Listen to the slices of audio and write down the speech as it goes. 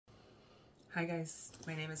Hi guys,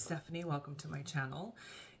 my name is Stephanie. Welcome to my channel.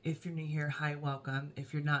 If you're new here, hi, welcome.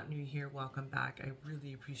 If you're not new here, welcome back. I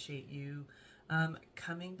really appreciate you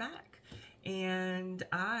coming back. And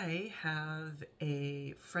I have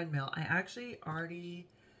a friend mail. I actually already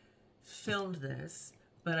filmed this,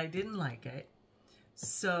 but I didn't like it.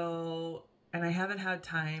 So, and I haven't had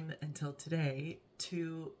time until today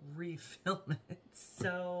to refilm it.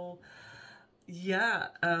 So, yeah,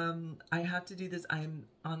 I have to do this. I'm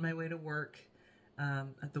on my way to work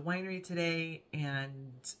at the winery today,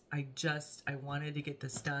 and I wanted to get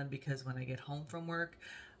this done because when I get home from work,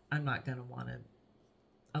 I'm not going to want to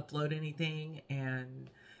upload anything,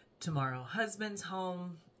 and tomorrow husband's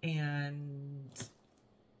home, and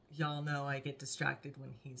y'all know I get distracted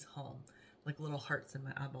when he's home, like little hearts in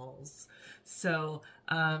my eyeballs. So,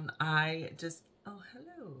 oh,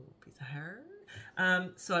 hello, piece of hair.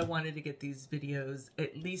 So I wanted to get these videos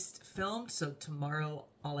at least filmed, so tomorrow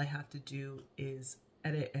all I have to do is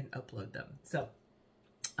edit and upload them. So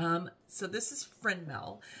this is friend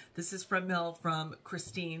mail. This is friend mail from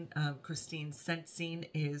Kristine. Kristine Sensing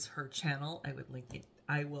is her channel.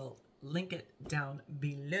 I will link it down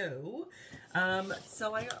below.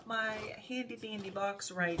 So I got my handy dandy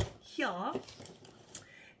box right here,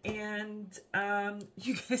 and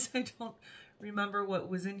you guys, I don't remember what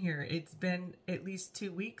was in here. It's been at least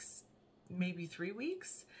 2 weeks, maybe 3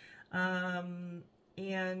 weeks.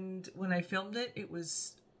 And when I filmed it, it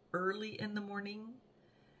was early in the morning,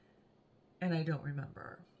 and I don't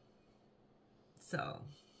remember. So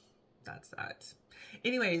that's that.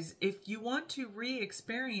 Anyways, if you want to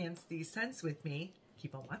re-experience these scents with me,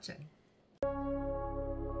 keep on watching.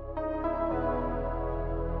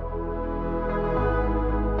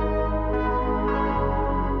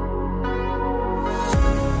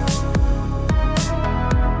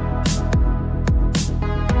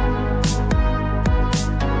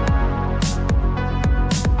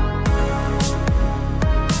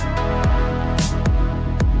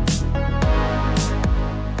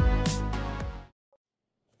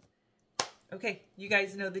 Okay, you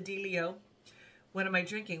guys know the dealio. What am I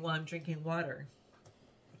drinking? Well, I'm drinking water.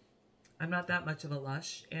 I'm not that much of a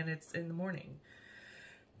lush, and it's in the morning.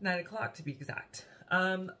 9 o'clock to be exact.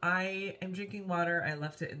 I am drinking water. I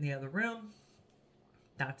left it in the other room.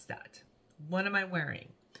 That's that. What am I wearing?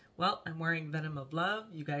 Well, I'm wearing Venom of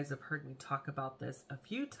Love. You guys have heard me talk about this a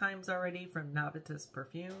few times already from Navitus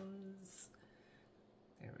Perfumes.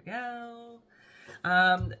 There we go.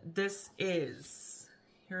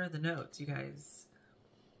 Here are the notes, you guys.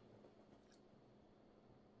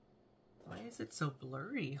 Why is it so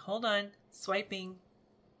blurry? Hold on. Swiping.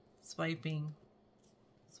 Swiping.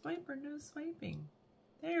 Swipe or no swiping.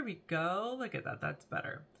 There we go. Look at that. That's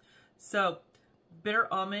better. So, bitter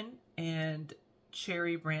almond and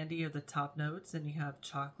cherry brandy are the top notes. And you have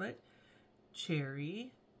chocolate,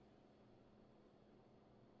 cherry.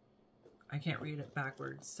 I can't read it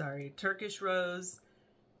backwards. Sorry. Turkish rose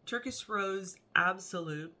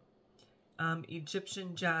absolute,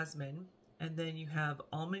 Egyptian jasmine, and then you have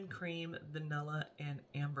almond cream, vanilla, and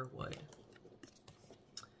amberwood.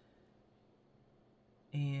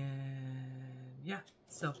 And yeah,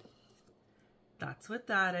 so that's what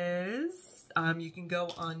that is. You can go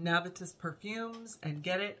on Navitus Perfumes and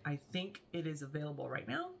get it. I think it is available right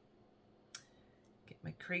now. Get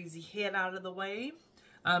my crazy head out of the way.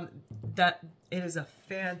 It is a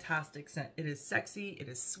fantastic scent. It is sexy. It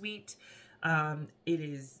is sweet. It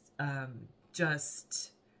is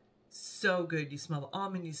just so good. You smell the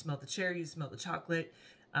almond, you smell the cherry, you smell the chocolate.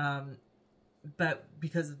 But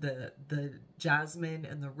because of the jasmine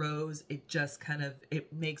and the rose, it just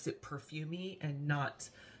it makes it perfumey and not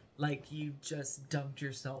like you just dumped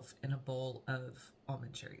yourself in a bowl of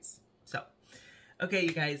almond cherries. So, okay,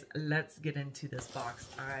 you guys, let's get into this box.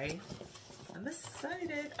 I'm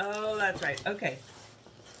excited. Oh, that's right. Okay.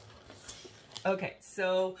 Okay,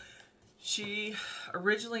 so she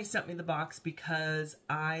originally sent me the box because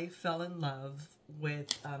I fell in love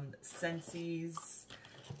with Scentsi's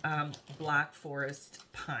Black Forest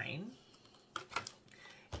Pine.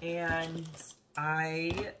 And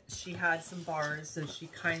she had some bars, so she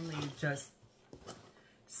kindly just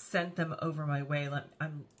sent them over my way.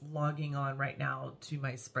 I'm logging on right now to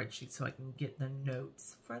my spreadsheet so I can get the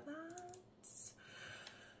notes for that.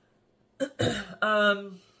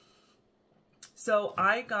 So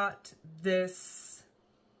I got this,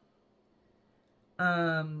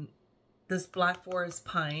 this Black Forest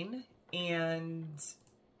Pine, and,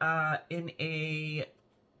 it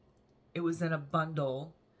was in a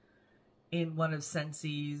bundle in one of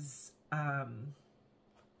Scentsi's,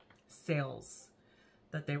 sales,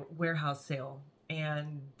 warehouse sale.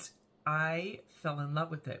 And I fell in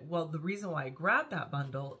love with it. Well, the reason why I grabbed that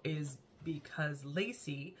bundle is because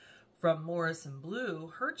Lacey from Morris and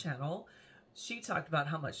Blue, her channel, she talked about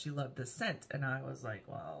how much she loved the scent. And I was like,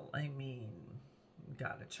 well, I mean,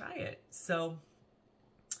 gotta try it. So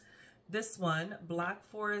this one, Black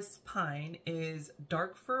Forest Pine, is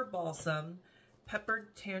dark fir balsam,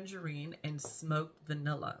 peppered tangerine, and smoked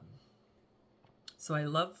vanilla. So I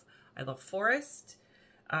love forest,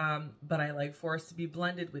 but I like forest to be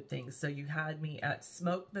blended with things. So you had me at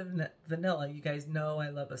smoked vanilla. You guys know I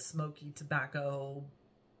love a smoky tobacco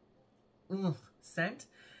scent.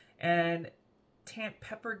 And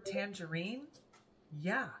peppered tangerine.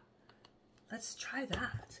 Yeah, let's try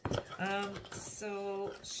that.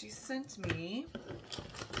 So she sent me,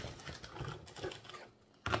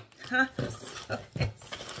 I'm so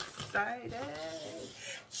excited.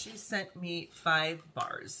 She sent me 5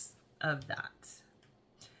 bars of that.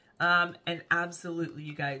 And absolutely,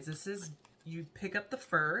 you guys, this is, you pick up the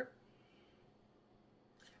fir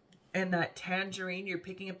and that tangerine, you're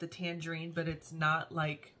picking up the tangerine, but it's not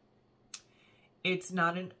like, it's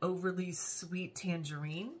not an overly sweet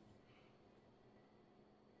tangerine.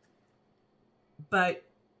 But,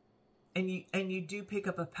 and you do pick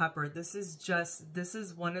up a pepper. This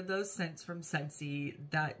is one of those scents from Scentsy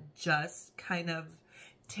that just kind of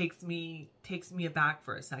takes me aback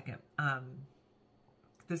for a second.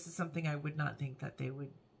 This is something I would not think that they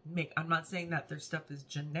would make. I'm not saying that their stuff is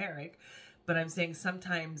generic, but I'm saying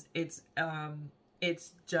sometimes it's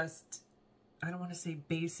just, I don't want to say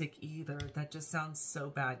basic either. That just sounds so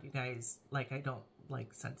bad, you guys. Like, I don't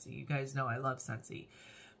like Scentsy. You guys know I love Scentsy.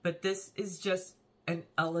 But this is just an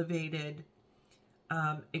elevated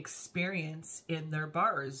experience in their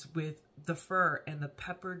bars with the fir and the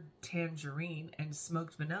peppered tangerine and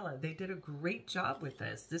smoked vanilla. They did a great job with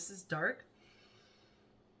this. This is dark.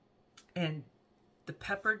 And the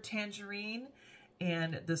peppered tangerine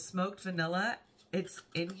and the smoked vanilla, it's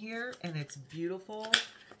in here and it's beautiful.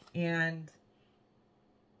 And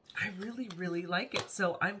I really, really like it.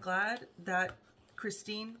 So I'm glad that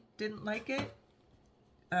Kristine didn't like it,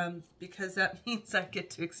 because that means I get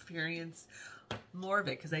to experience more of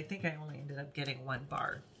it, because I think I only ended up getting 1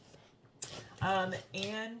 bar.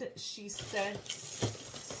 And she sent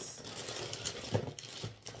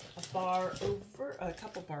a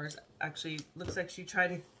couple bars. Actually, looks like she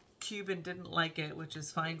tried a cube and didn't like it, which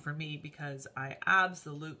is fine for me because I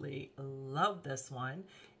absolutely love this one.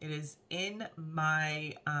 It is in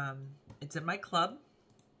my, it's in my club,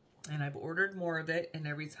 and I've ordered more of it, and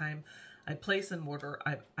every time I place an order,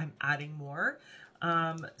 I'm adding more.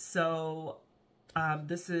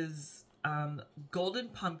 This is golden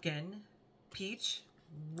pumpkin, peach,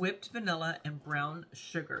 whipped vanilla, and brown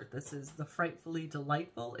sugar. This is the Frightfully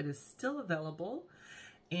Delightful. It is still available.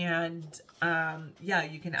 And yeah,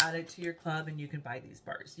 you can add it to your club and you can buy these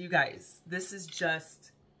bars. You guys, this is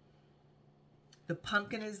just, the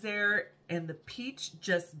pumpkin is there and the peach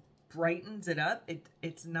just brightens it up.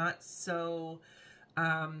 It's not so,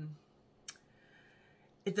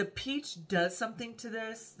 the peach does something to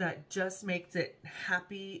this that just makes it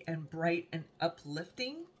happy and bright and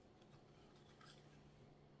uplifting.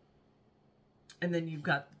 And then you've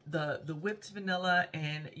got the whipped vanilla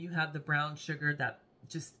and you have the brown sugar that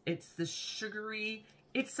just, it's the sugary,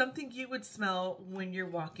 it's something you would smell when you're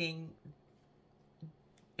walking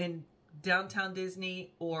in downtown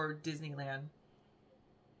Disney or Disneyland.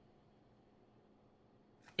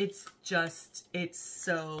 It's just, it's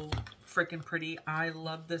so freaking pretty. I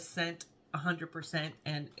love this scent 100%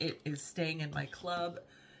 and it is staying in my club.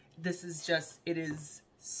 This is just, it is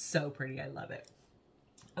so pretty. I love it.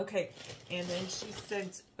 Okay, and then she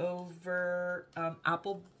sent over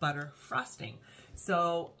apple butter frosting.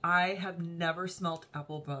 So I have never smelt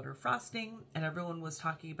apple butter frosting, and everyone was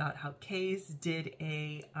talking about how Kay's did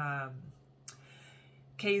a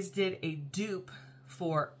dupe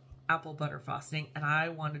for apple butter frosting, and I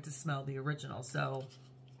wanted to smell the original. So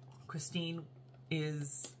Kristine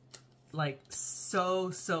is like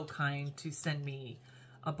so kind to send me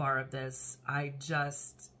a bar of this.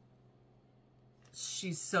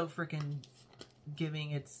 She's so freaking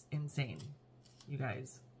giving. It's insane, you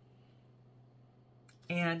guys.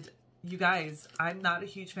 And you guys, I'm not a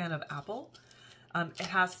huge fan of apple. It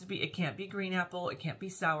has to be, it can't be green apple. It can't be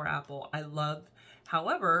sour apple. I love,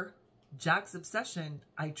 however, Jack's Obsession,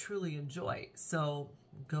 I truly enjoy. So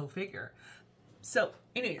go figure. So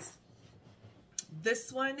anyways,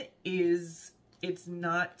 this one is, it's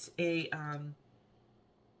not a,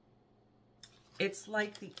 it's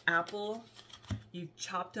like the apple. You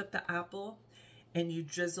chopped up the apple and you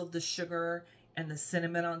drizzled the sugar and the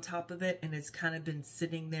cinnamon on top of it, and it's kind of been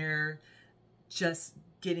sitting there just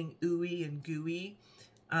getting ooey and gooey,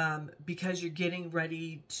 because you're getting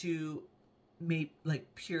ready to make,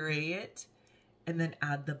 like, puree it and then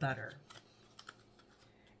add the butter.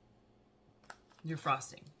 Your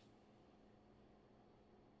frosting.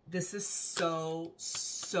 This is so,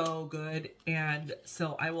 so good. And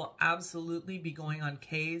so I will absolutely be going on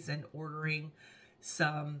Kay's and ordering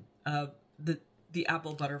some of the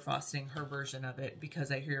apple butter frosting, her version of it,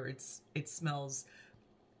 because I hear it smells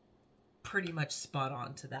pretty much spot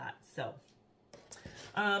on to that. So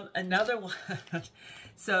another one.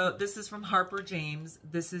 So this is from Harper James.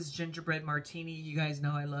 This is gingerbread martini. You guys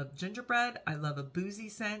know I love gingerbread. I love a boozy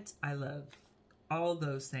scent. I love all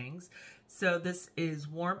those things. So this is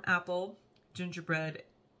warm apple, gingerbread,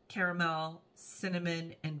 caramel,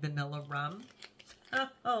 cinnamon, and vanilla rum.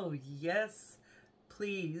 Oh, yes,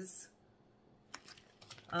 please.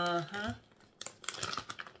 Uh-huh.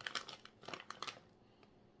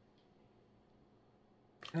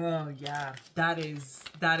 Oh, yeah.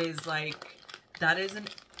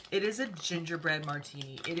 It is a gingerbread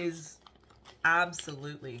martini. It is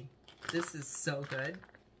absolutely. This is so good.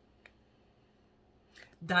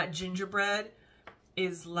 That gingerbread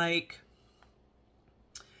is like,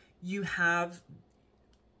 you have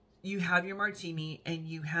your martini and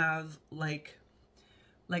you have like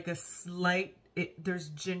a slight, there's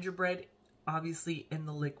gingerbread obviously in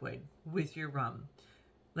the liquid with your rum.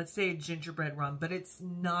 Let's say a gingerbread rum, but it's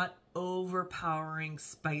not overpowering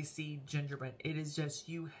spicy gingerbread. It is just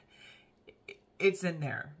it's in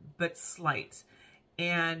there, but slight.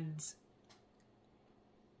 And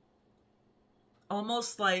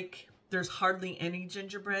almost like there's hardly any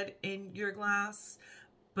gingerbread in your glass,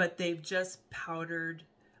 but they've just powdered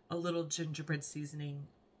a little gingerbread seasoning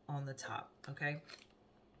on the top, okay?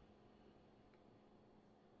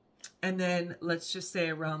 And then let's just say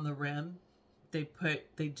around the rim, they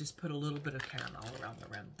just put a little bit of caramel around the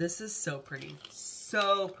rim. This is so pretty,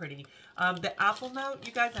 so pretty. The apple note,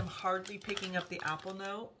 you guys, I'm hardly picking up the apple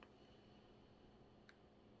note.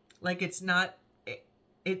 Like, it's not,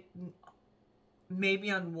 it maybe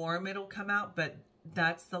on warm it'll come out, but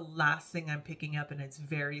that's the last thing I'm picking up, and it's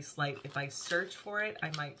very slight. If I search for it,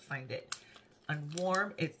 I might find it. On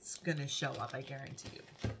warm, it's gonna show up, I guarantee you.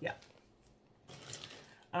 Yeah.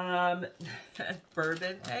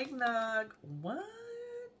 Bourbon eggnog. What?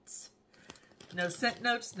 No scent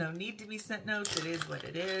notes, no need to be scent notes. It is what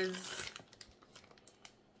it is.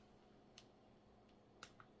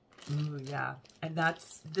 Ooh, yeah. And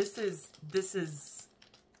this is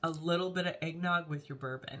a little bit of eggnog with your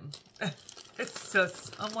bourbon. So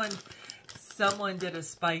someone did a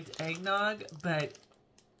spiked eggnog, but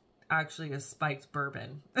actually a spiked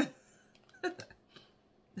bourbon.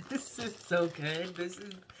 This is so good.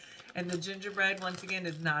 And the gingerbread, once again,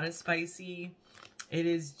 is not as spicy. It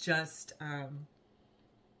is just, or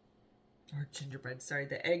gingerbread, sorry,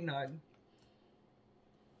 the eggnog.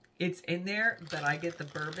 It's in there, but I get the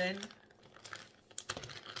bourbon.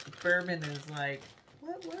 The bourbon is like,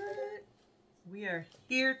 what? We are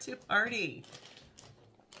here to party.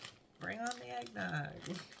 Bring on the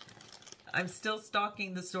eggnog. I'm still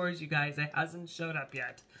stalking the stores, you guys. It hasn't showed up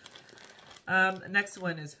yet. Next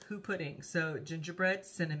one is Who Pudding. So gingerbread,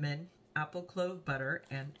 cinnamon, apple clove butter,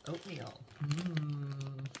 and oatmeal.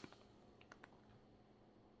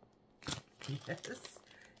 Yes.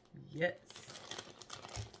 Yes.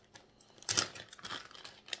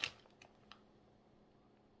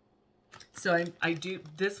 So I do,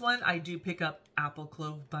 this one I do pick up apple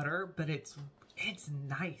clove butter, but it's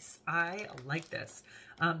nice. I like this.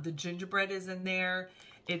 The gingerbread is in there.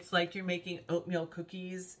 It's like you're making oatmeal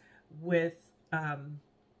cookies with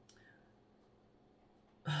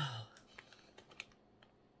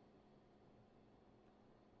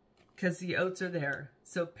because the oats are there.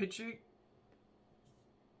 So picture,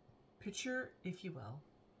 if you will,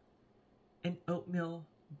 an oatmeal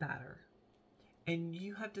batter, and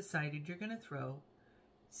you have decided you're going to throw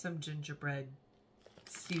some gingerbread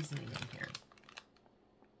seasoning in here.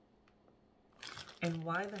 And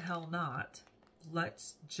why the hell not?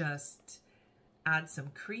 Let's just add some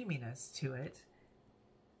creaminess to it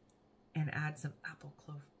and add some apple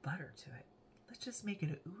clove butter to it. Let's just make it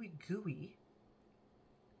a ooey gooey.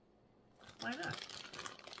 Why not?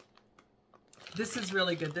 This is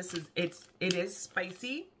really good. It is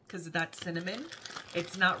spicy because of that cinnamon.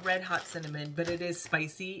 It's not red hot cinnamon, but it is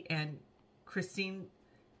spicy, and Kristine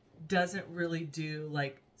doesn't really do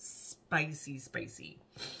like spicy,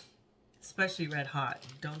 especially red hot.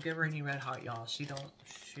 Don't give her any red hot, y'all. She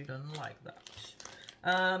doesn't like that.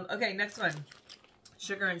 Okay, next one.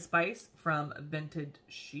 Sugar and Spice from Vintage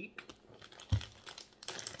Chic.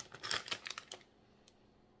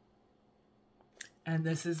 And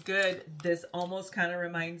this is good. This almost kind of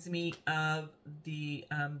reminds me of the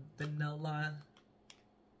vanilla,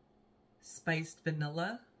 spiced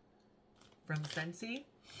vanilla from Scentsy.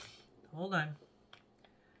 Hold on.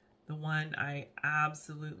 The one I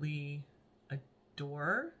absolutely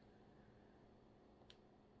adore.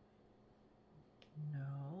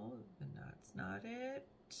 No, that's not it.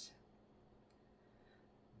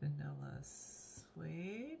 Vanilla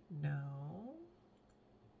suede, no.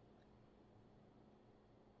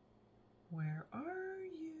 Where are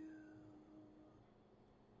you?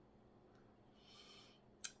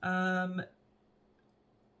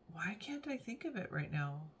 Why can't I think of it right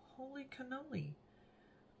now? Holy cannoli.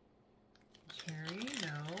 Cherry,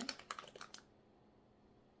 no.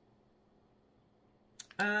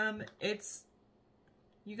 It's,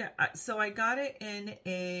 you got, so I got it in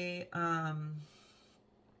a,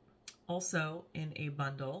 also in a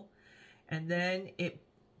bundle, and then it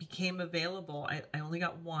became available. I only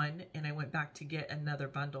got one, and I went back to get another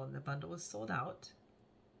bundle, and the bundle was sold out.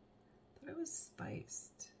 I thought it was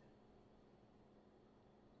spiced.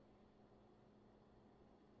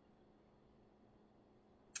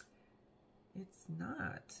 It's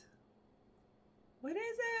not. What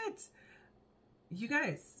is it? You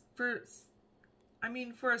guys, for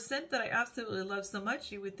a scent that I absolutely love so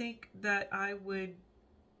much, you would think that I would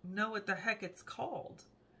know what the heck it's called.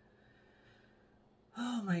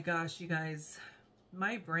 Oh my gosh, you guys,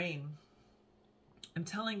 my brain, I'm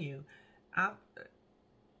telling you,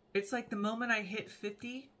 it's like the moment I hit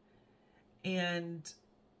 50 and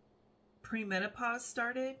premenopause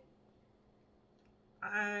started,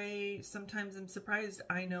 I sometimes am surprised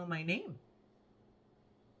I know my name,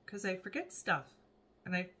 because I forget stuff,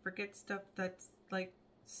 and I forget stuff that's like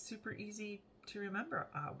super easy to remember.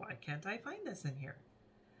 Why can't I find this in here?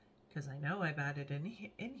 Because I know I've added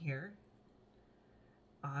in here.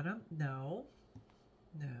 Autumn, no.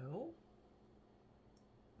 No.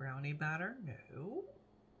 Brownie batter, no.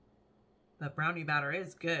 But brownie batter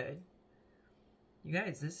is good. You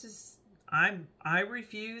guys, this is, I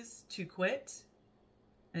refuse to quit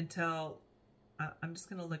until, I'm just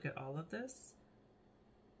going to look at all of this.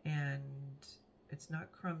 And it's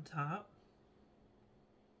not crumb top.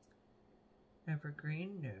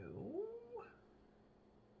 Evergreen, no.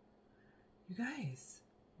 You guys,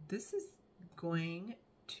 this is going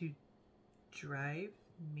to drive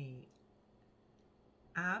me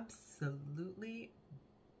absolutely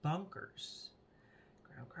bonkers.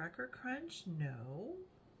 Graham Cracker Crunch, no.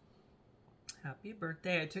 Happy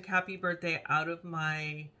Birthday. I took Happy Birthday out of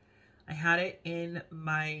my, I had it in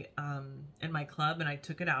my club, and I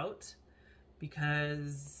took it out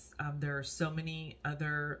because there are so many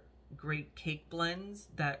other great cake blends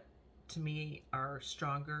that to me are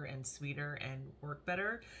stronger and sweeter and work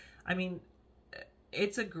better. I mean,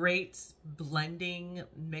 it's a great blending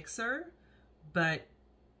mixer, but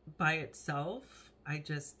by itself,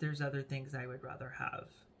 there's other things I would rather have.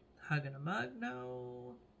 Hug in a Mug,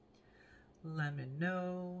 no. Lemon,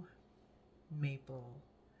 no. Maple,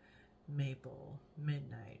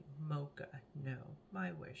 Midnight, Mocha, no.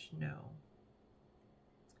 My Wish, no.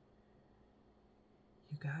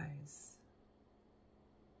 You guys,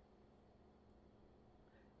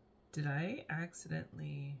 did I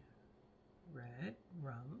accidentally red,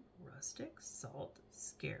 rum, rustic, salt,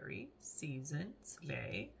 scary, season,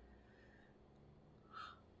 sleigh?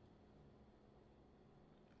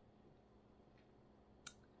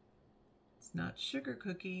 It's not sugar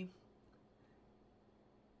cookie.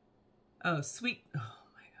 Oh, sweet, oh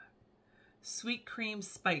my God. Sweet cream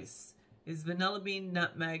spice is vanilla bean,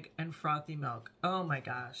 nutmeg, and frothy milk. Oh my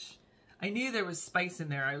gosh. I knew there was spice in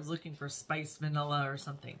there. I was looking for spice vanilla or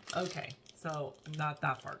something. Okay, so I'm not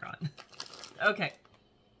that far gone. Okay.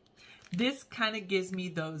 This kind of gives me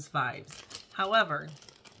those vibes. However,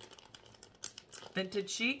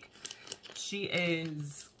 Vintage Chic, she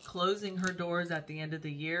is closing her doors at the end of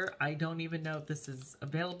the year. I don't even know if this is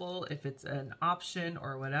available, if it's an option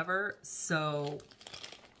or whatever. So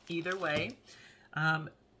either way,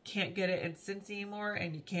 can't get it in Scentsy anymore,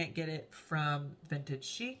 and you can't get it from Vintage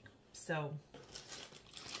Chic. So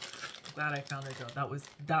I'm glad I found a deal.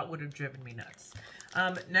 That would have driven me nuts.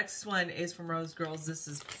 Next one is from Rose Girls. This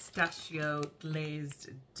is pistachio glazed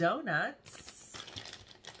donuts.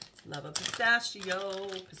 Love a pistachio.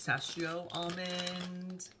 Pistachio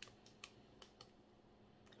almond.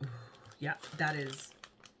 Ooh, yeah, that is.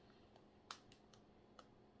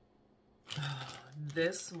 Oh,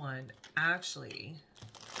 this one actually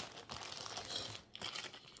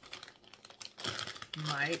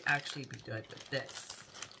might actually be good with this.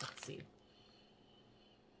 Let's see.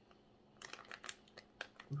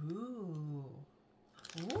 Ooh.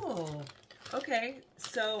 Ooh. Okay,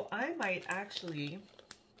 so I might actually,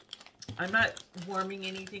 I'm not warming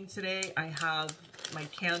anything today. I have my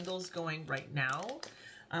candles going right now.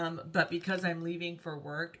 But because I'm leaving for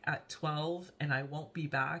work at 12 and I won't be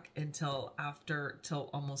back until till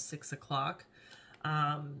almost 6 o'clock,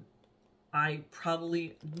 I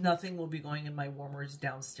probably, nothing will be going in my warmers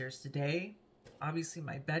downstairs today. Obviously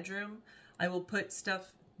my bedroom, I will put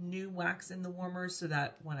stuff, new wax in the warmers so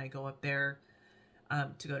that when I go up there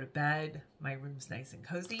to go to bed, my room's nice and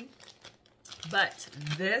cozy. But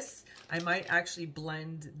this, I might actually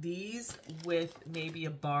blend these with maybe a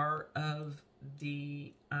bar of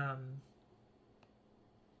the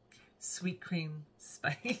sweet cream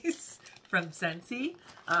spice from Scentsy.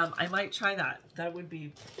 I might try that. That would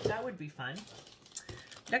be fun.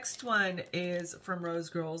 Next one is from Rose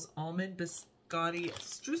Girls Almond Biscotti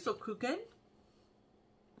Streuselkuchen.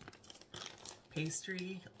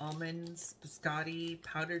 Pastry, almonds, biscotti,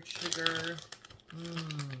 powdered sugar.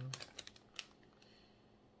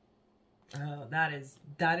 Oh, that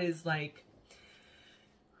is like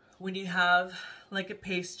when you have like a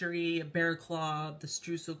pastry, a bear claw, the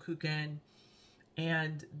Streuselkuchen,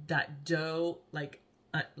 and that dough,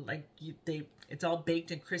 it's all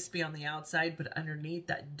baked and crispy on the outside, but underneath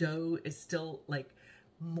that dough is still like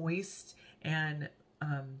moist and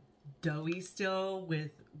doughy still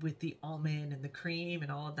with the almond and the cream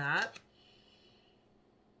and all of that.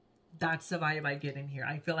 That's the vibe I get in here.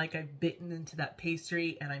 I feel like I've bitten into that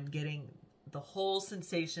pastry and I'm getting the whole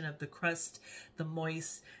sensation of the crust, the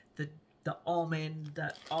moist, the almond,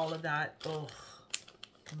 all of that. Oh,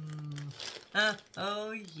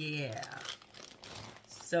 oh yeah.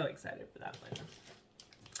 So excited for that one.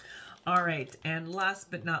 All right, and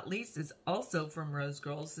last but not least is also from Rose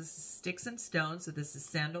Girls. This is Sticks and Stones. So this is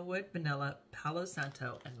sandalwood, vanilla, Palo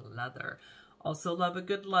Santo, and leather. Also love a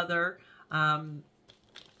good leather,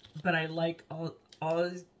 but I like all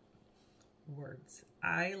words.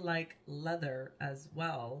 I like leather as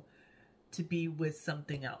well to be with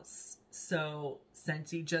something else. So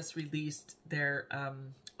Scentsy just released their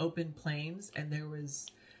open plains, and there was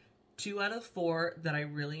 2 out of 4 that I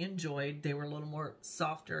really enjoyed. They were a little more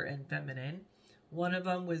softer and feminine. One of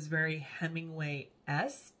them was very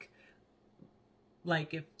Hemingway-esque.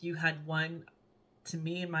 Like if you had one, to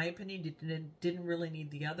me, in my opinion, you didn't really need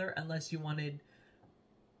the other unless you wanted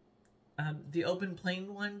the open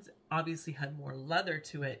plain ones obviously had more leather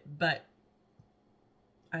to it, but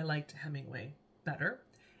I liked Hemingway better.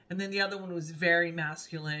 And then the other one was very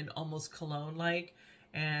masculine, almost cologne-like,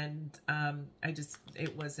 and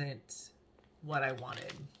it wasn't what I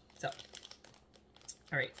wanted. So,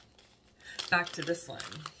 all right, back to this one.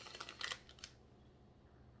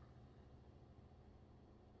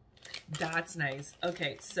 That's nice.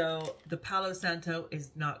 Okay, so the Palo Santo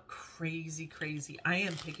is not crazy, crazy. I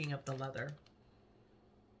am picking up the leather.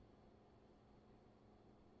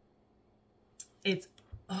 It's,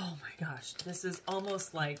 oh my gosh, this is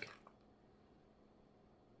almost like,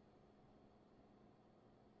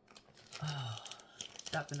 oh,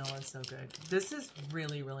 that vanilla is so good. This is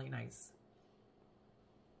really, really nice.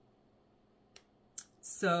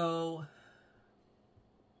 So,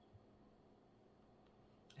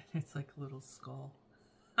 it's like a little skull.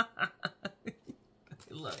 I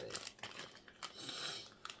love it.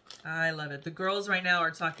 I love it. The girls right now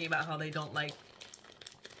are talking about how they don't like,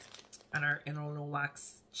 in our little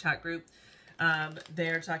wax chat group,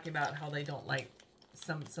 they're talking about how they don't like,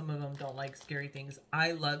 some of them don't like scary things.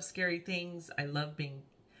 I love scary things. I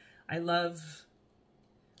love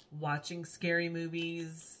watching scary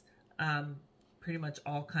movies, pretty much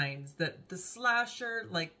all kinds. The slasher,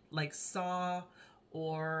 like Saw,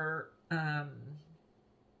 or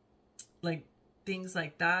like things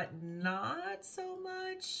like that, not so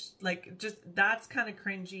much. Like, just that's kind of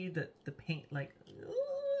cringy, the paint, like,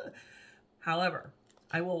 ugh. However,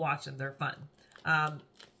 I will watch them. They're fun.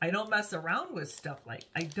 I don't mess around with stuff.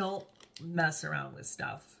 I don't mess around with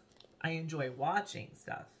stuff. I enjoy watching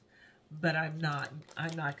stuff, but I'm not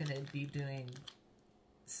going to be doing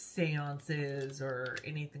seances or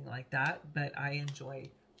anything like that, but I enjoy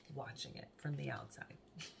watching it from the outside.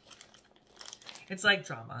 It's like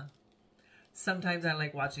drama. Sometimes I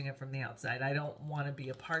like watching it from the outside. I don't want to be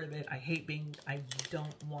a part of it. I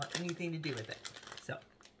don't want anything to do with it. So,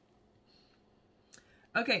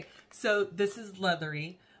 okay, so this is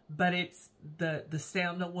leathery, but it's the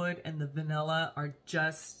sandalwood and the vanilla are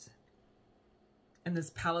just, and this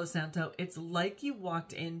Palo Santo, it's like you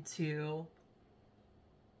walked into,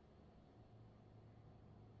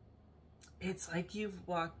 it's like you've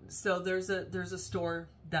walked, so there's a store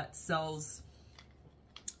that sells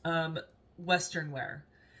Western wear.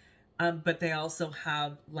 But they also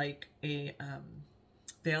have like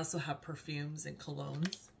they also have perfumes and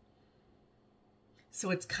colognes. So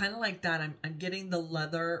it's kind of like that. I'm getting the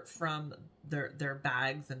leather from their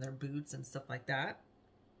bags and their boots and stuff like that.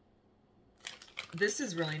 This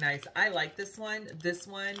is really nice. I like this one. This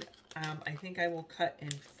one, I think I will cut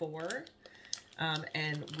in 4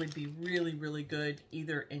 and would be really, really good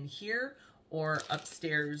either in here or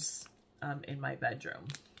upstairs in my bedroom.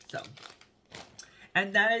 So,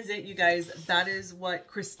 and that is it, you guys. That is what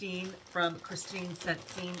Kristine from Kristine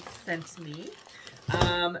sent me.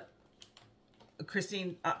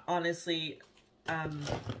 Kristine, honestly,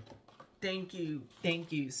 thank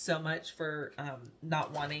you so much for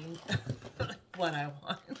not wanting what I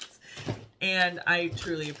want, and I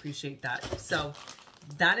truly appreciate that. So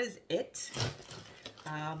that is it.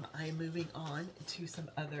 I'm moving on to some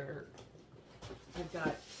other.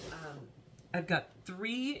 I've got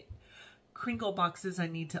 3 crinkle boxes I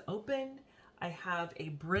need to open. I have a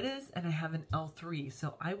Brita's and I have an L3,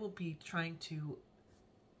 so I will be trying to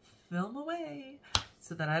film away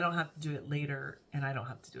so that I don't have to do it later and I don't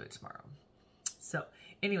have to do it tomorrow. So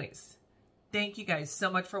anyways, thank you guys so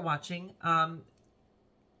much for watching. I'm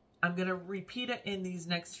going to repeat it in these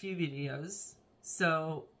next few videos.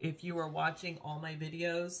 So if you are watching all my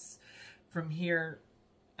videos from here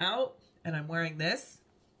out and I'm wearing this,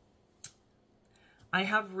 I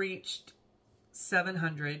have reached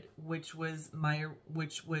 700, which was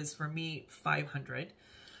for me 500,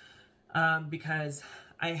 because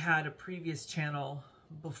I had a previous channel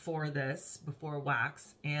before this, before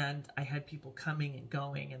wax, and I had people coming and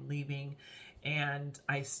going and leaving, and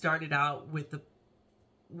I started out with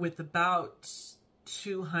about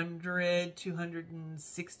 200,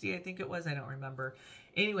 260, I think it was, I don't remember.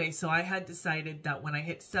 Anyway, so I had decided that when I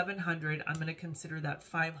hit 700, I'm going to consider that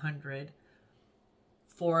 500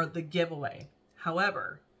 for the giveaway.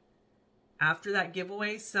 However, after that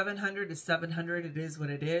giveaway, 700 is 700, it is what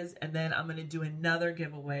it is. And then I'm going to do another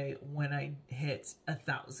giveaway when I hit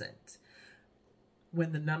 1,000.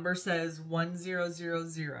 When the number says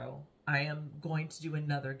 1000, I am going to do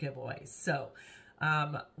another giveaway. So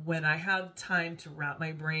when I have time to wrap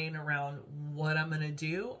my brain around what I'm going to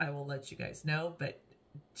do, I will let you guys know. But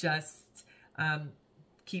just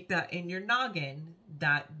keep that in your noggin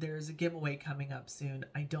that there's a giveaway coming up soon.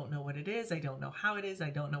 I don't know what it is. I don't know how it is. I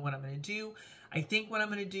don't know what I'm going to do. I think what I'm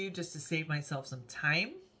going to do, just to save myself some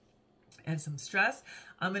time and some stress,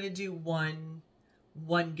 I'm going to do one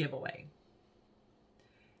giveaway.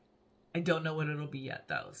 I don't know what it'll be yet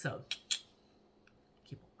though. So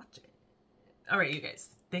keep watching. All right, you guys.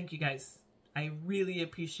 Thank you guys. I really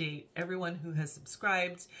appreciate everyone who has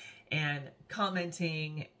subscribed and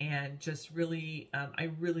commenting, and just really, I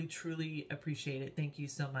really, truly appreciate it. Thank you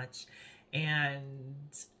so much. And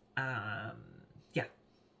yeah,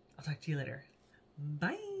 I'll talk to you later.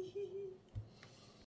 Bye.